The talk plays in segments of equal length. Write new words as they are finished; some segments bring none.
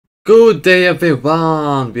Good day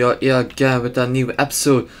everyone, we are here again with a new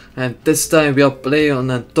episode, and this time we are playing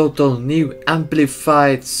on a total new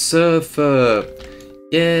amplified server.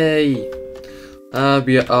 Yay!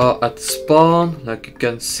 We are at spawn, like you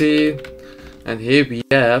can see, and here we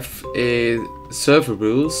have a server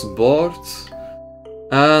rules board.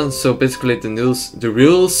 And so basically the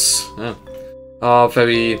rules are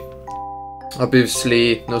very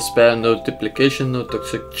obviously no spam, no duplication, no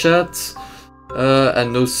toxic chat.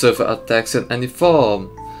 And no server attacks in any form.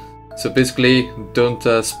 So basically, don't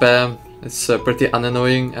spam. It's pretty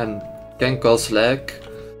annoying and can cause lag.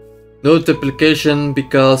 No duplication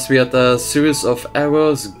because we had a series of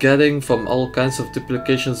errors getting from all kinds of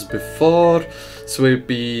duplications before. So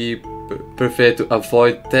we prefer to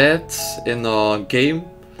avoid that in our game.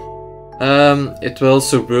 It will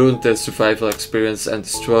also ruin the survival experience and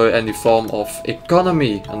destroy any form of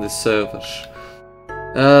economy on the server.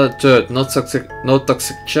 Third, no toxic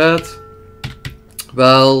chat.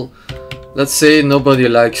 Well, let's say nobody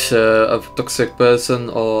likes a toxic person,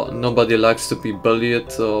 or nobody likes to be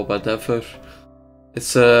bullied or whatever.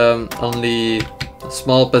 It's only a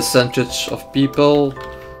small percentage of people,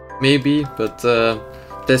 maybe, but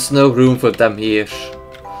there's no room for them here.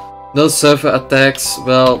 No server attacks.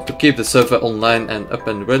 Well, to keep the server online and up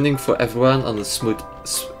and running for everyone on a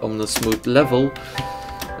smooth level.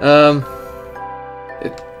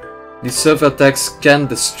 These server attacks can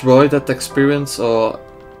destroy that experience or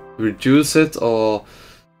reduce it or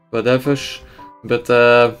whatever, but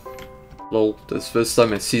lol, this first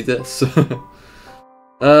time I see this.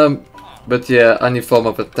 But yeah, any form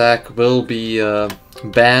of attack will be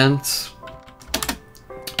banned.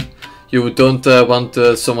 You don't want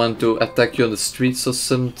someone to attack you on the streets or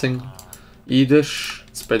something either.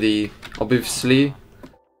 It's pretty obviously.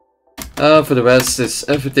 For the rest, is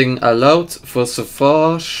everything allowed for so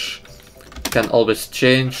far. Can always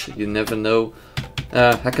change, you never know.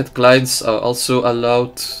 Hacked clients are also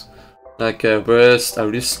allowed, like Burst,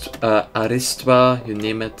 Aristra, you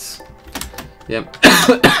name it. Yeah.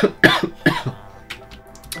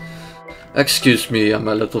 Excuse me, I'm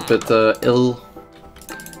a little bit ill.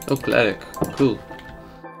 Oh, cleric, cool.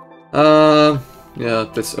 Yeah,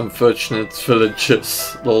 this unfortunate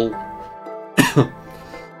villagers, lol.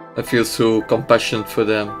 I feel so compassionate for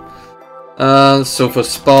them. So for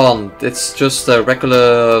spawn, it's just a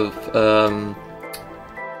regular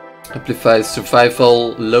Amplify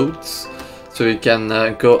survival load, so you can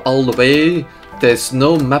go all the way. There's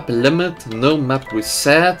no map limit, no map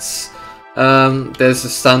resets. There's a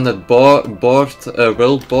standard world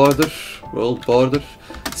border.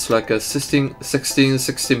 It's like a 16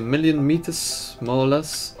 million meters, more or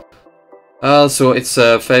less. So it's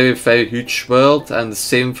a very huge world, and the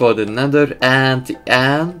same for the Nether and the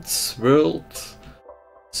Ant world.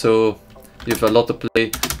 So you have a lot to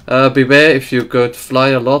play. Beware if you go to fly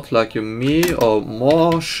a lot like you, me or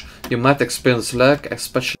Marsh, you might experience lag,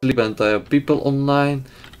 especially when there are people online,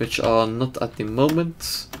 which are not at the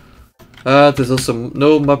moment. There's also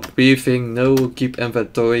no map briefing, no keep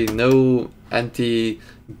inventory, no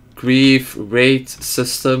anti-grief raid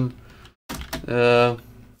system.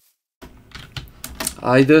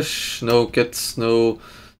 Either, no kits, no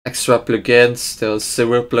extra plugins, there are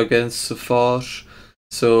 0 plugins so far,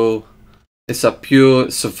 so it's a pure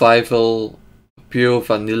survival, pure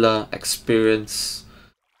vanilla experience.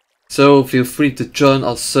 So feel free to join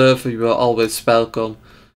our server, you are always welcome,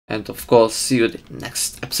 and of course see you in the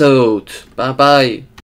next episode. Bye bye!